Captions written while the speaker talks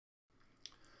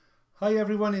Hi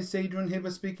everyone, it's Adrian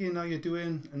Hibbert speaking. How you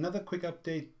doing? Another quick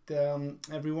update,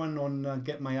 everyone, on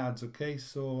Get My Ads. Okay,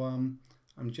 so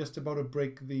I'm just about to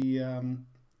break the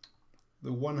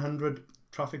 100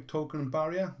 traffic token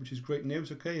barrier, which is great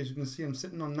news. Okay, as you can see, I'm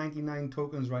sitting on 99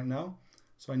 tokens right now,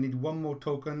 so I need one more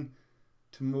token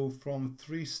to move from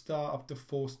 3-star up to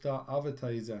 4-star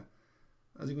advertiser.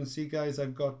 As you can see, guys,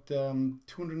 I've got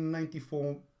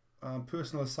 294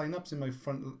 personal sign-ups in my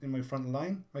front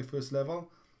line, my first level.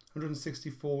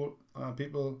 164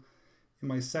 people in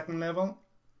my second level,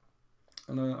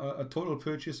 and a total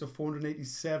purchase of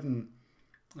 487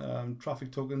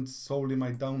 traffic tokens sold in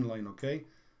my downline. Okay,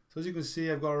 so as you can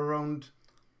see, I've earned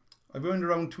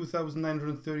around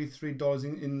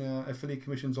 $2,933 in affiliate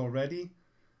commissions already,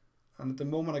 and at the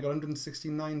moment I got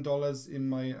 $169 in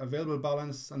my available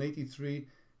balance and 83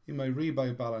 in my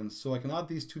rebuy balance. So I can add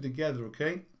these two together,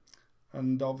 okay,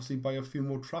 and obviously buy a few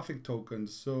more traffic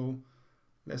tokens. So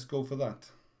let's go for that.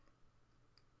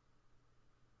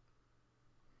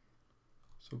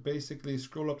 So basically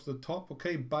scroll up to the top,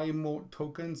 okay, buy more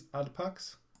tokens, ad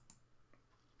packs.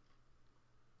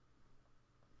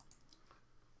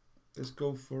 Let's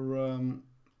go for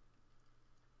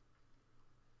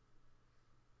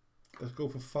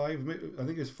 5. I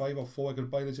think it's 5 or 4 I could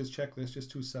buy. Let's just check this,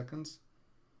 just 2 seconds.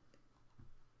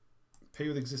 Pay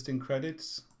with existing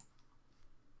credits.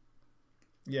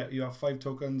 Yeah, you have 5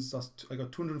 tokens. I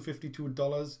got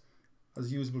 $252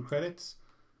 as usable credits.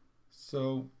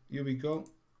 So here we go.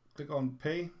 Click on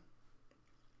pay.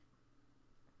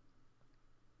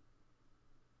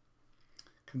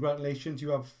 Congratulations,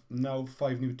 you have now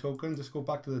 5 new tokens. Let's go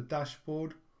back to the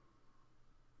dashboard.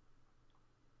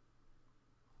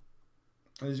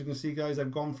 And as you can see, guys,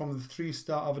 I've gone from the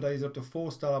 3-star advertiser up to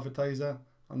 4-star advertiser,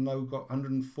 and now got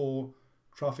 104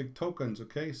 traffic tokens.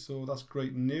 Okay, so that's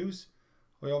great news.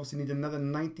 I obviously need another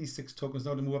 96 tokens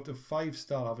now to move up to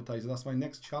 5-star advertiser. That's my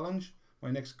next challenge, my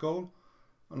next goal.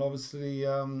 And obviously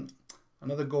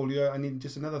another goal here, I need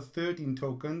just another 13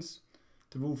 tokens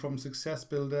to move from success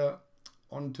builder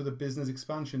onto the business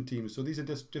expansion team. So these are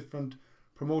just different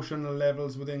promotional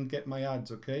levels within Get My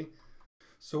Ads. Okay,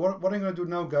 so what I'm going to do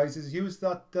now, guys, is use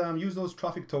those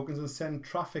traffic tokens and send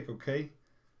traffic, okay,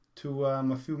 to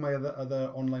a few of my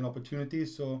other online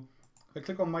opportunities. So if I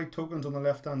click on my tokens on the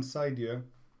left hand side here,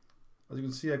 as you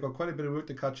can see, I've got quite a bit of work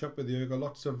to catch up with here. I've got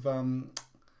lots of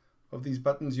these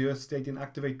buttons here stating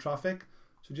activate traffic.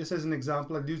 So just as an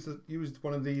example, I've used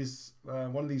one of these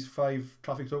 5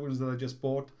 traffic tokens that I just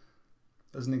bought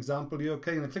as an example here.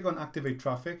 Okay, and I click on activate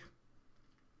traffic.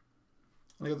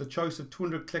 And I got the choice of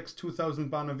 200 clicks, 2,000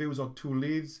 banner views, or 2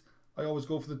 leads. I always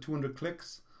go for the 200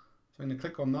 clicks. So I'm going to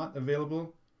click on that,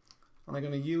 available, and I'm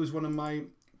going to use one of my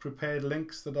prepared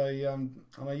links that and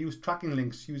I use tracking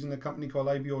links using a company called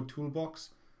IBO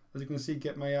Toolbox. As you can see,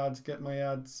 Get My Ads, Get My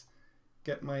Ads,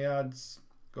 Get My Ads.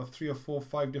 Got 3 or 4,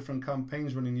 5 different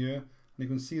campaigns running here, and you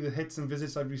can see the hits and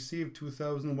visits I've received: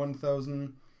 2,000,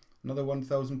 1,000, another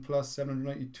 1,000 plus,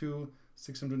 792,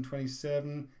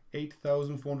 627,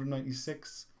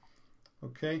 8,496.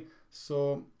 Okay,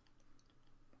 so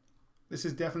this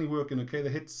is definitely working. Okay, the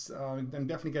hits, I'm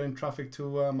definitely getting traffic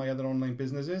to my other online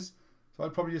businesses. So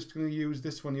I'm probably just going to use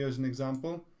this one here as an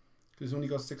example, because it's only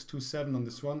got 627 on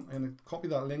this one. I'm going to copy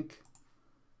that link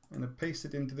and paste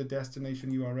it into the destination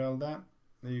URL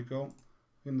there you go. I'm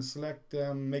going to select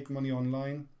make money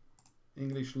online,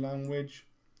 English language.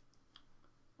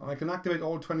 And I can activate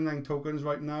all 29 tokens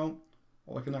right now,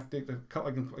 or I can activate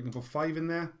I can put 5 in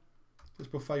there.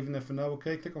 Just put 5 in there for now.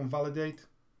 Okay, click on validate.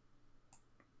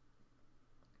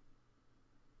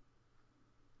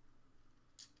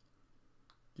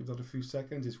 Give that a few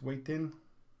seconds, it's waiting.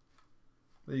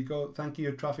 There you go. Thank you,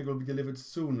 your traffic will be delivered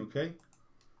soon. Okay,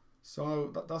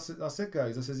 so that's it,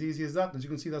 guys. That's as easy as that. As you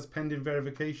can see, that's pending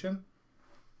verification,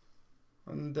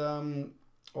 and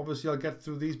obviously I'll get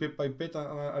through these bit by bit.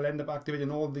 I'll end up activating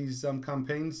all these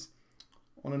campaigns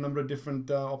on a number of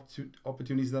different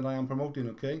opportunities that I am promoting.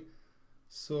 Okay,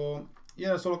 so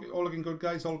yeah, it's all looking good,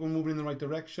 guys. All moving in the right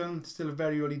direction. Still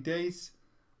very early days.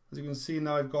 As you can see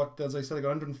now, I've got, as I said, I got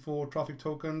 104 traffic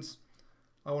tokens.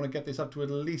 I want to get this up to at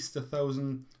least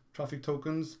 1,000 traffic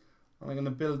tokens, and I'm going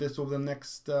to build this over the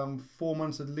next 4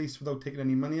 months at least without taking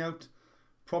any money out.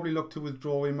 Probably look to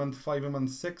withdraw in month 5 and month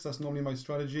 6. That's normally my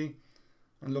strategy,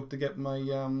 and look to get my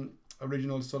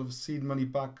original sort of seed money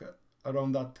back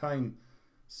around that time.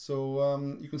 So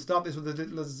you can start this with as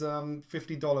little as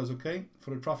 $50, okay,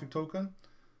 for a traffic token.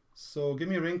 So give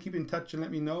me a ring, keep in touch, and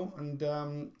let me know,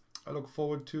 and I look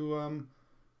forward to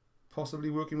possibly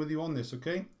working with you on this.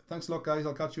 Okay, thanks a lot, guys.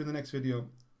 I'll catch you in the next video.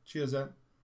 Cheers then.